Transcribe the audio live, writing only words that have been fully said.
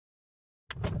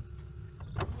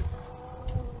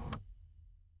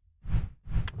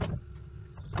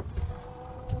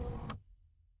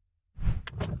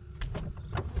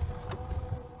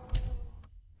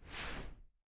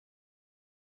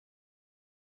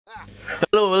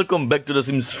Hello, welcome back to The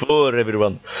Sims 4,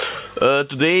 everyone.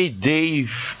 Today,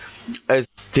 Dave has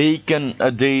taken a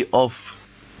day off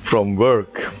from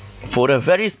work for a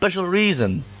very special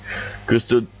reason. Because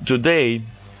today,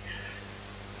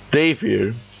 Dave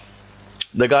here,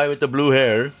 the guy with the blue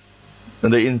hair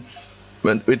and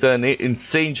with an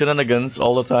insane shenanigans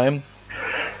all the time,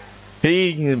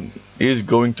 he is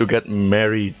going to get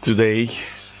married today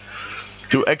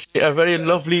to actually a very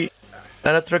lovely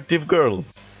and attractive girl.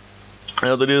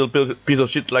 Another little piece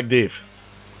of shit like Dave.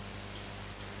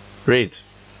 Great.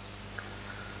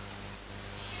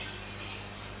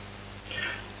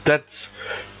 That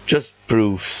just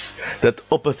proves that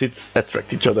opposites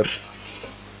attract each other.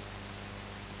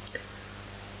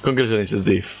 Congratulations,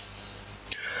 Dave.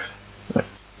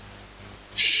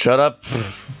 Shut up.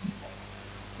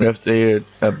 We have to hear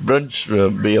a brunch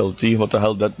BLT, what the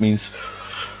hell that means.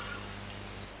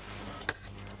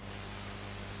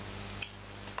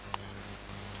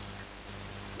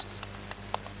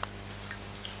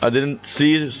 I didn't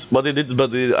see what he did,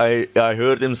 but I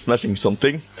heard him smashing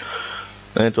something.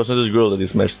 And it wasn't this girl that he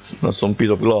smashed, some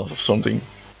piece of glass or something.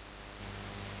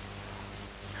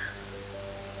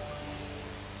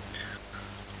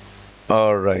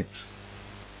 Alright.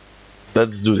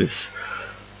 Let's do this.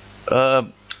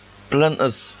 Plan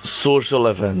a social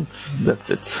event,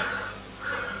 that's it.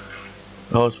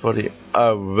 House party,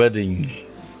 a wedding.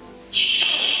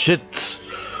 Shit!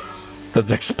 That's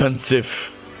expensive.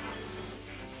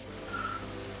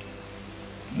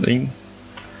 Thing.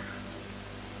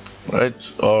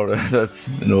 Right, or that's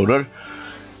in order.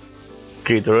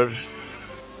 Caterer.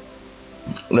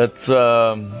 Let's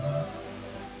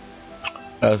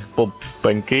ask Pop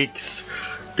Pancakes,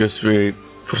 because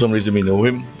for some reason we know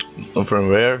him, not from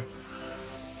where.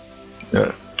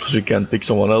 Yeah, because we can't pick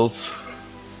someone else.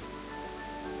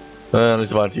 And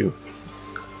it's about you.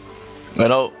 I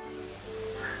know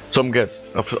some guests,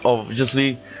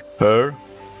 obviously her.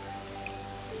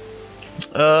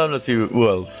 Let's see who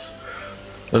else.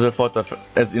 Let's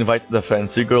invite the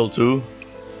fancy girl too.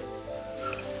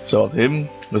 So about him,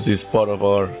 this is part of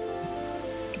our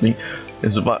thing.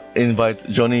 Let's invite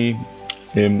Johnny.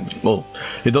 Him. Well,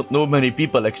 he don't know many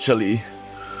people actually.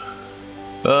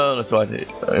 Let's invite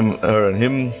him, her, and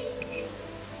him.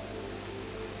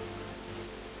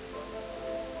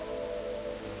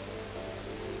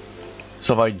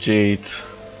 Savai Jade.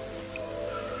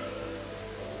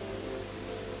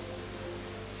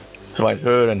 Fight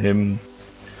her and him.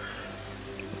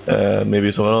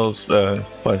 Maybe someone else.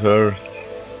 Fight her.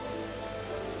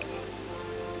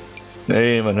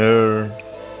 Him and her.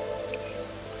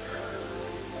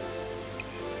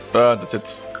 That's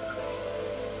it.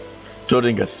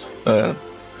 Jodingas.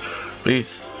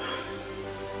 Please.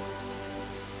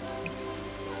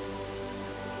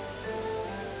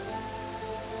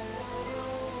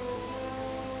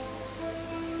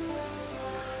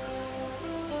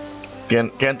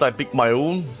 Can't I pick my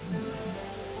own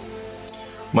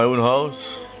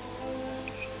house?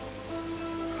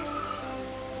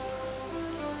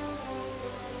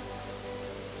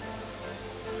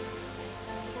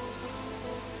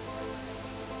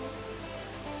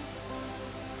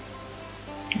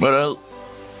 Well,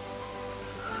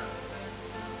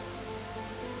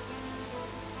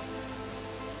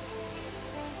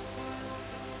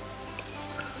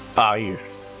 here.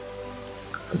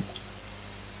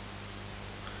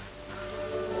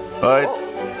 Alright.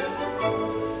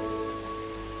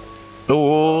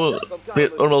 Oh,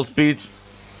 normal speed.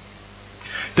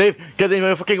 Dave, get in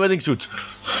my fucking wedding suit.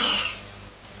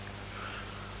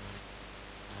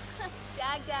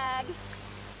 Dag.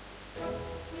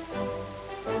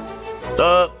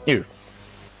 Here.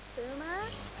 Boomer,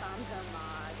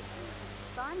 Samsamog.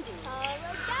 Bondi.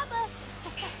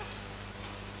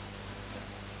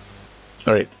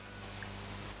 Alright.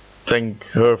 Thank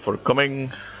her for coming.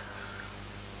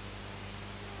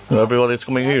 Everyone is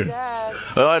coming here.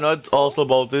 I know also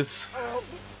about this.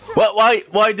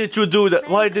 Why did you do that?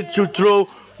 Why did you throw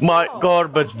my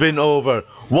garbage bin over?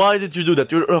 Why did you do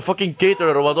that? You're a fucking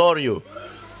caterer, what are you?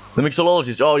 The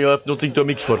mixologist. Oh, you have nothing to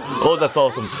mix for. Oh, that's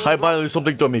awesome. I buy you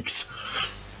something to mix.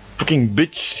 Fucking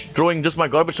bitch. Throwing just my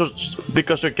garbage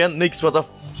because you can't mix. What a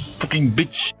fucking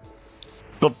bitch.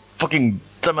 God fucking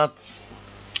damn it.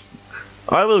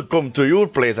 I will come to your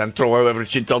place and throw every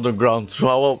shit on the ground.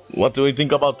 So what do you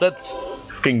think about that?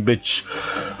 Fucking bitch.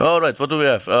 Alright, what do we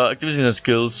have? Activities and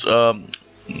skills.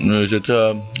 Is it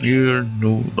here?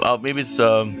 No. Maybe it's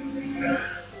that.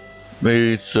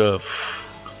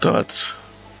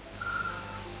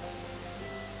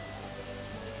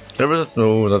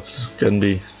 No, that can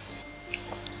be.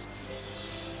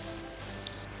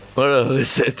 Where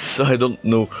is it? I don't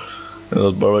know.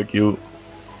 Not barbecue.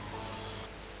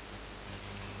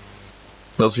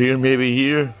 Not here, maybe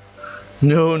here.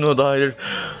 No, not either.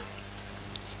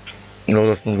 No,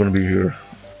 that's not gonna be here.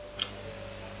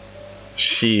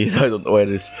 Shit, I don't know where it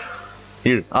is.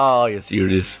 Here. Ah, yes, here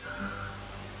it is.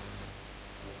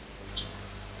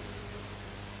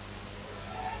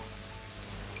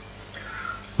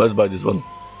 Let's buy this one.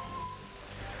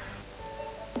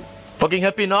 Fucking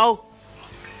happy now?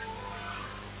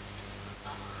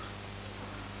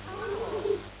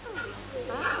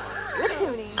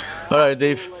 Alright,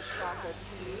 Dave.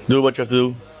 Do what you have to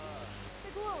do.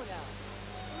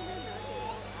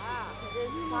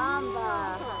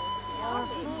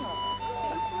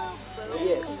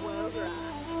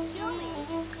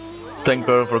 Thank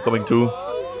her for coming too.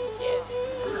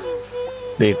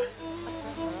 Dave.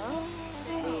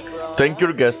 Thank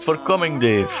your guest for coming,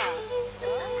 Dave.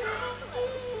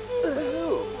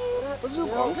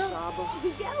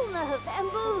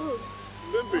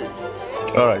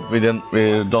 Alright, we done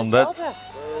that.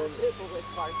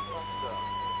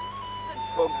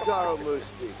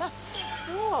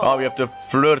 Oh, we have to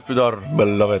flirt with our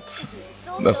beloved.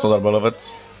 That's not our beloved.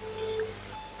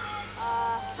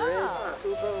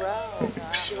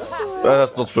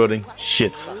 That's not flirting.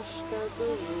 Shit.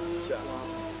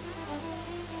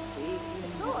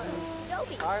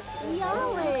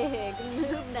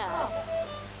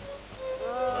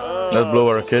 Let's blow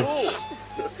her a kiss.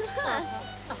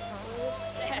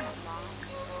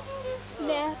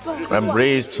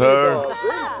 Embrace her.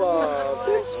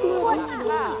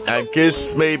 And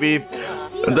kiss maybe.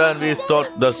 And then we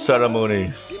start the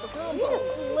ceremony.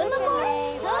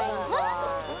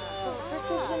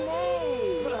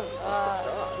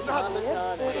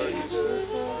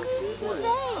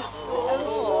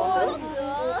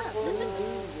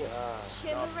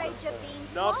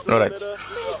 Alright.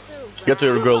 Get to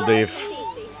your girl, Dave.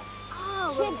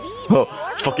 Oh,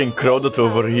 it's fucking crowded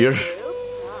over here.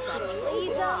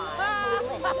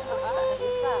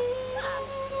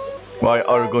 Why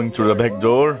are you going through the back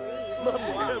door?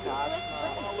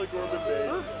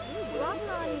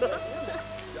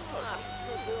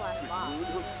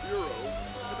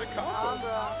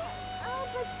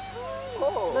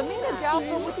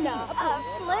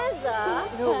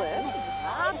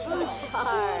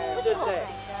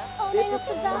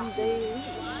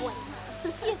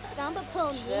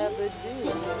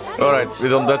 Alright, we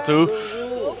done that too.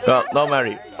 Now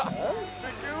marry.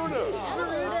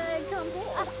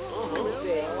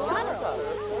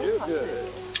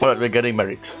 Alright, we're getting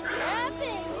married.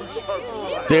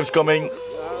 Dave's coming.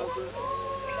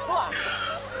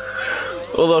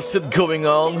 A lot of shit going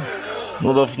on. A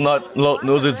lot of not loud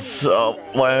noises.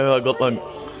 Why have I got my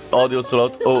audio so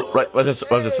loud? Oh, right, where's this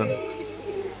one?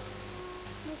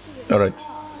 Alright.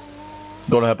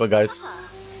 Gonna happen, guys.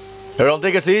 Everyone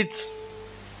take a seat.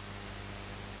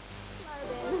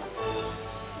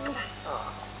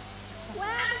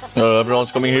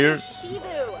 Everyone's coming here.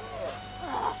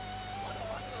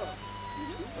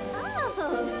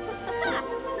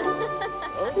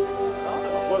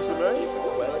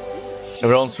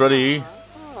 Everyone's ready.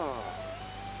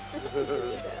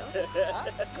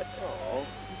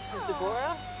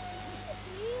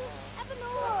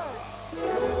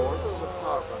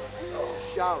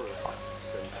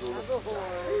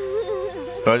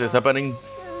 What is happening?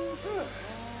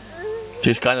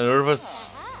 She's kind of nervous.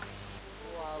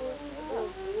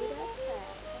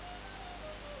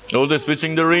 Oh, they're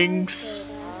switching the rings.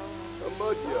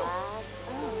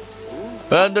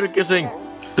 And they're kissing.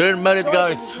 They're married,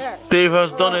 guys. Dave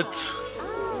has done it.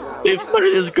 Dave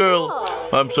married his girl.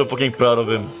 I'm so fucking proud of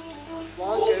him.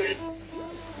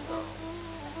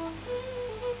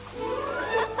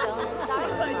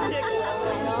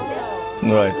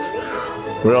 Right.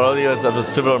 We're already at a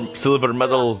silver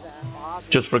medal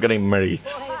just for getting married.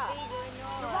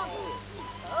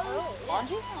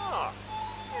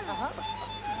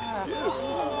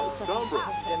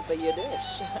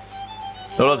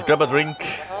 So let's grab a drink.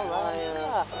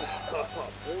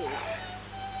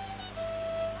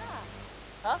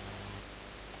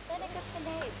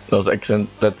 That's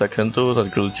accento, that's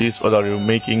grilled cheese. What are you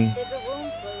making?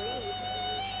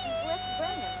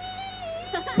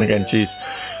 Mac and cheese.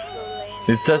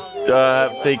 It says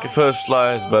take a first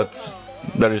slice, but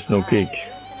there is no cake.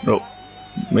 No,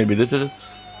 maybe this is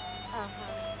it.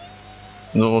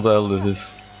 No, what the hell this is?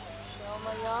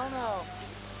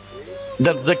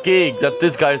 That's the cake that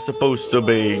this guy is supposed to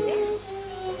bake.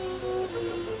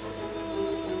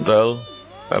 What the hell?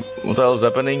 What the hell is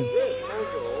happening?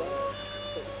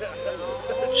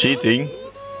 Cheating?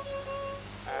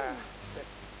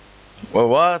 Well,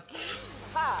 what?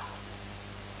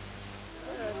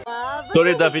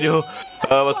 Sorry, that video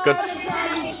was cut.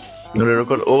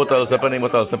 Record. Oh, what else happening?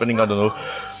 What else happening? I don't know.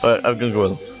 I'm gonna go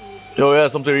on. Oh yeah,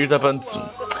 something weird happened.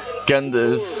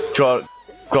 Candace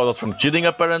caught us from cheating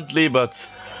apparently, but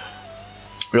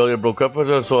we already broke up with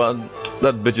her, so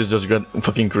that bitch is just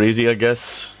fucking crazy, I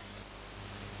guess.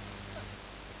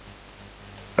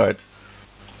 Alright.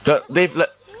 Dave, let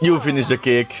you finish the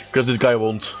cake, cause this guy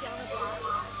won't.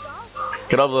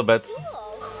 Get out of the bed.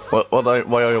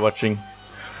 Why are you watching?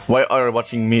 Why are you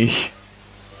watching me?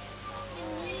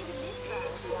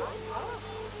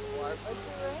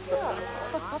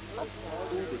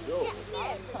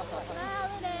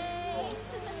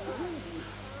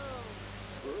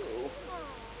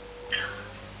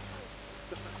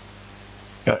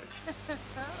 Guys,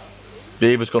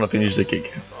 Dave is gonna finish the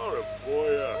cake.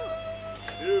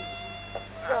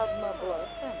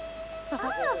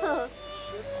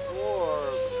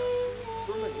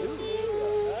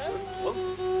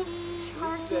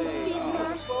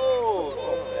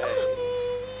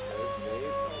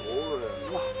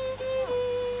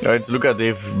 Alright, look at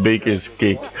Dave bake his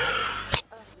cake.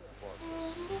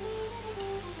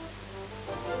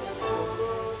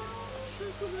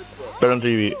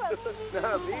 Apparently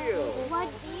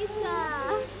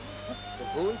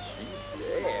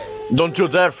don't you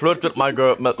dare flirt with my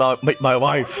girl, with my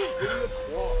wife.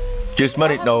 She's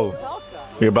married now,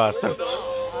 you bastard.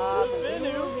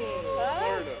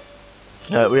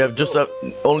 We have just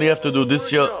only have to do this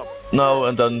here now,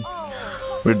 and then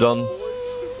we're done.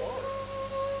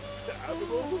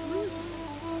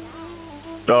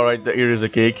 Alright, here is the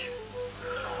cake.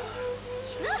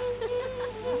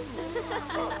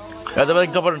 Ja, daar ben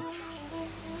ik dapper.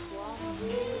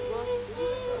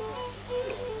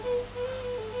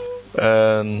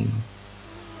 En...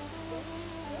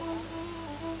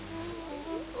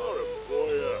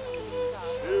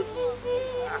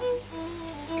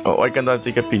 Oh, why can't I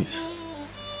take a piece?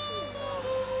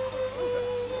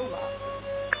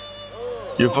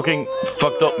 You fucking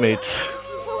fucked up, mate.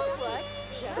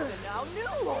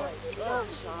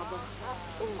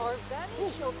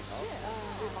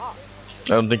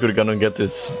 I don't think we're gonna get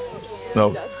this. No.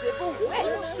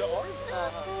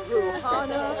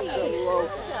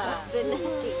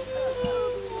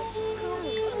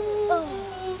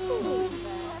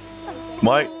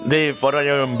 Why, Dave, why are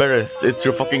you embarrassed? It's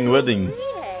your fucking wedding.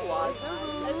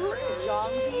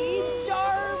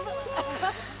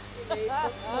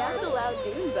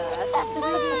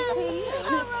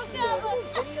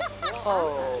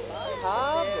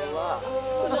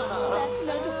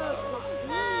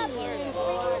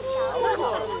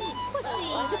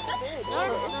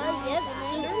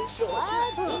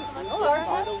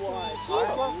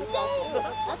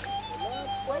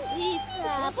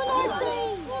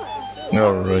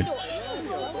 Alright.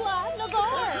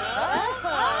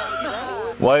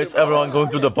 Why is everyone going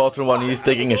to the bathroom when he's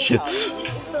taking a shit?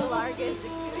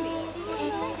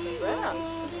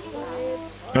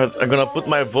 Right, I'm gonna put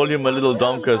my volume a little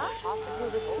down cause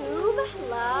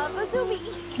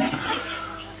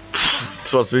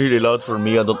it was really loud for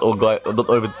me. I don't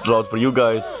know if it's loud for you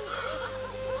guys.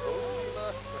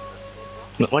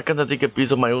 Why can't I take a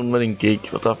piece of my own wedding cake?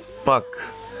 What the fuck?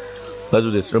 Let's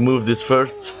do this. Remove this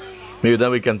first. Maybe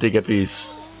then we can take a piece.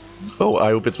 Oh,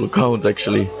 I hope it will count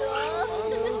actually.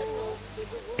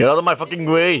 Get out of my fucking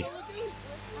way!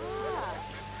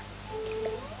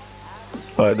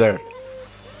 Right there.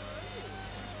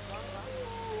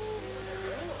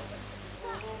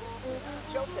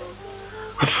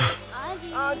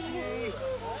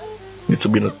 Needs to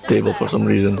be on the table for some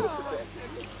reason.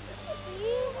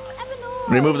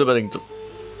 Remove the bedding.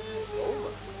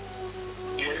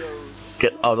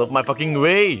 Get out of my fucking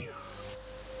way!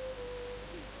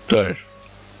 There.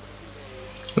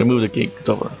 Remove the cake, it's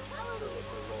over.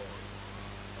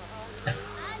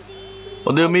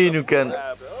 What do you mean you can?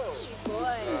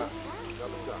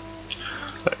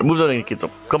 Remove the cake,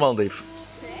 top. Come on, Dave.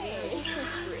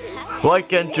 Why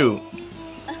can't you?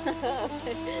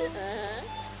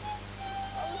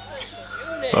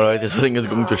 Alright, this thing is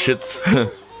going to shit.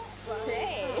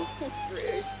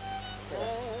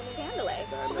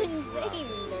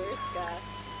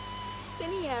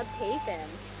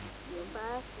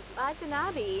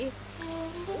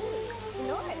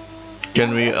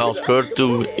 Can we ask her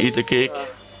to eat the cake?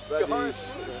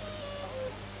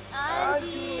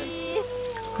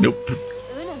 Nope.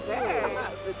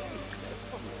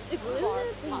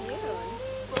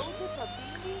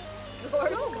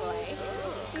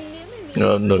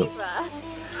 Oh no.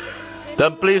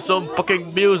 Then play some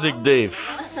fucking music, Dave.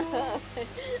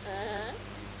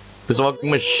 There's a fucking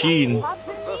machine.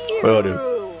 Where are you?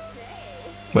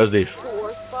 Where's Dave?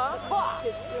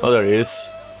 Oh, there he is.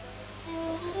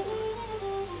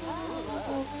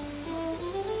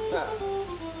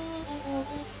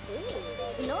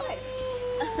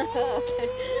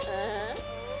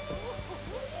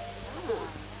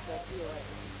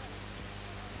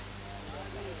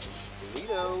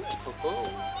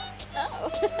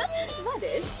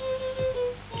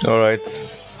 Alright.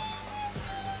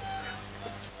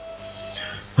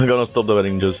 I'm gonna stop the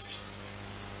wedding just.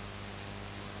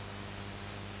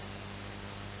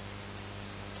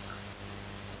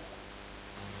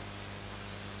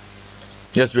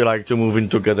 Yes, we like to move in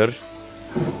together.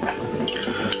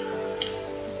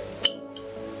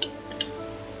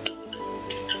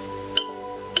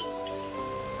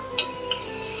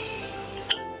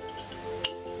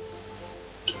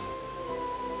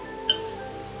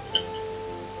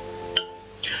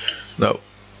 Now,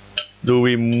 do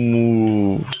we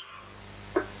move?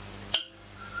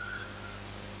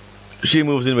 She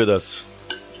moves in with us.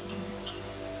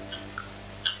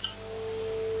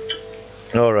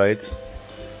 Alright.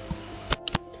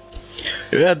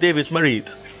 Yeah, Dave is married.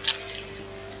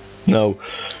 No.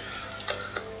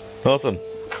 Awesome.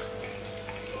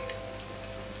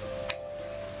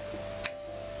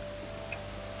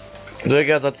 So yeah,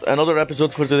 guys, that's another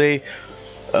episode for today.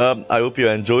 I hope you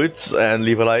enjoyed, and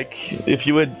leave a like if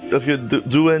you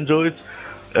do enjoy it,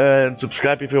 and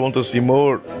subscribe if you want to see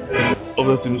more of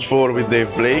The Sims 4 with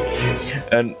Dave Blake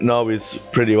and now his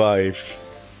pretty wife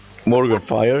Morgan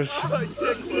Fires.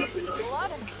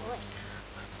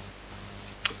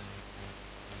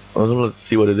 Let's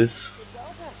see what it is.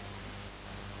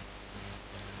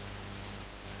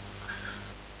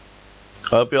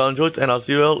 I hope you all enjoyed, and I'll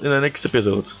see you all in the next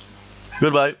episode.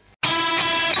 Goodbye.